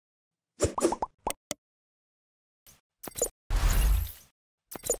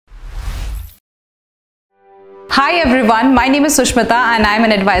Hi everyone, my name is Sushmita and I am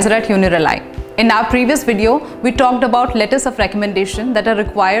an advisor at UniRely. In our previous video, we talked about letters of recommendation that are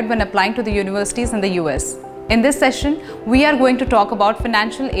required when applying to the universities in the US. In this session, we are going to talk about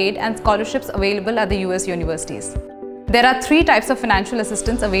financial aid and scholarships available at the US universities. There are three types of financial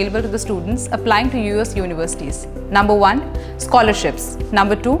assistance available to the students applying to US universities. Number 1, scholarships.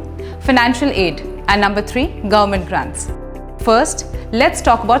 Number 2, financial aid. And number 3, government grants. First, let's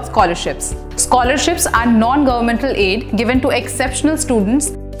talk about scholarships. Scholarships are non-governmental aid given to exceptional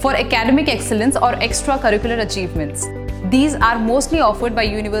students for academic excellence or extracurricular achievements. These are mostly offered by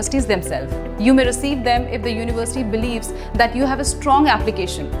universities themselves. You may receive them if the university believes that you have a strong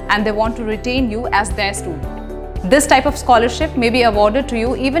application and they want to retain you as their student. This type of scholarship may be awarded to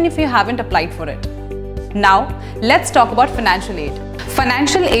you even if you haven't applied for it. Now, let's talk about financial aid.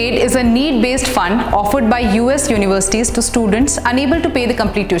 Financial aid is a need-based fund offered by US universities to students unable to pay the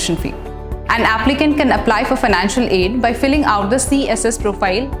complete tuition fee. An applicant can apply for financial aid by filling out the CSS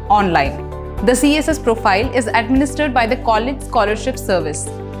profile online. The CSS profile is administered by the College Scholarship Service,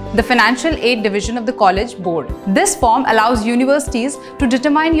 the financial aid division of the College Board. This form allows universities to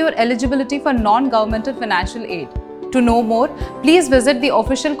determine your eligibility for non-governmental financial aid. To know more, please visit the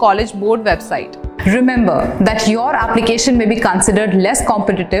official College Board website. Remember that your application may be considered less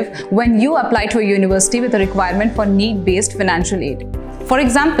competitive when you apply to a university with a requirement for need-based financial aid. For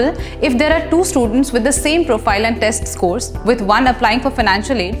example, if there are two students with the same profile and test scores, with one applying for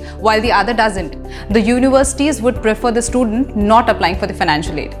financial aid while the other doesn't, the universities would prefer the student not applying for the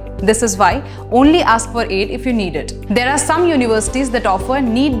financial aid. This is why only ask for aid if you need it. There are some universities that offer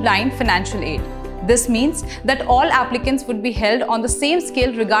need-blind financial aid. This means that all applicants would be held on the same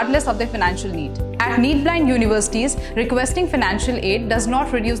scale regardless of their financial need. At need-blind universities, requesting financial aid does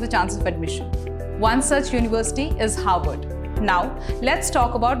not reduce the chances of admission. One such university is Harvard. Now, let's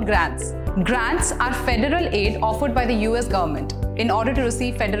talk about grants. Grants are federal aid offered by the US government. In order to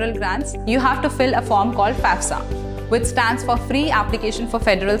receive federal grants, you have to fill a form called FAFSA, which stands for Free Application for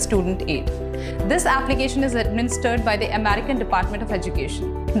Federal Student Aid. This application is administered by the American Department of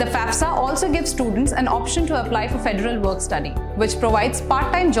Education. The FAFSA also gives students an option to apply for federal work study, which provides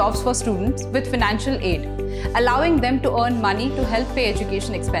part-time jobs for students with financial aid, allowing them to earn money to help pay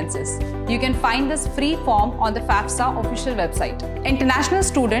education expenses. You can find this free form on the FAFSA official website. International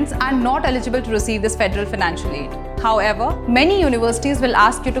students are not eligible to receive this federal financial aid. However, many universities will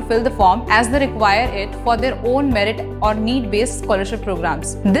ask you to fill the form as they require it for their own merit or need-based scholarship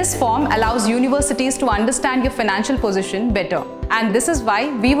programs. This form allows universities to understand your financial position better, and this is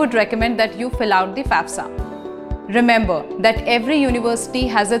why we would recommend that you fill out the FAFSA. Remember that every university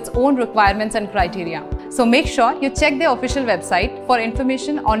has its own requirements and criteria, so make sure you check their official website for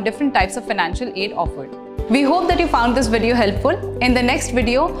information on different types of financial aid offered. We hope that you found this video helpful. In the next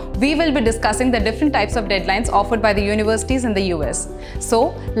video, we will be discussing the different types of deadlines offered by the universities in the US.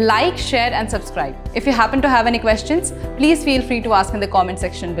 So, like, share and subscribe. If you happen to have any questions, please feel free to ask in the comment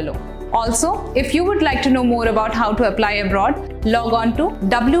section below. Also, if you would like to know more about how to apply abroad, log on to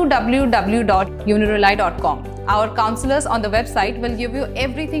www.unirely.com. Our counselors on the website will give you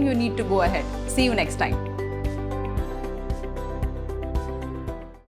everything you need to go ahead. See you next time.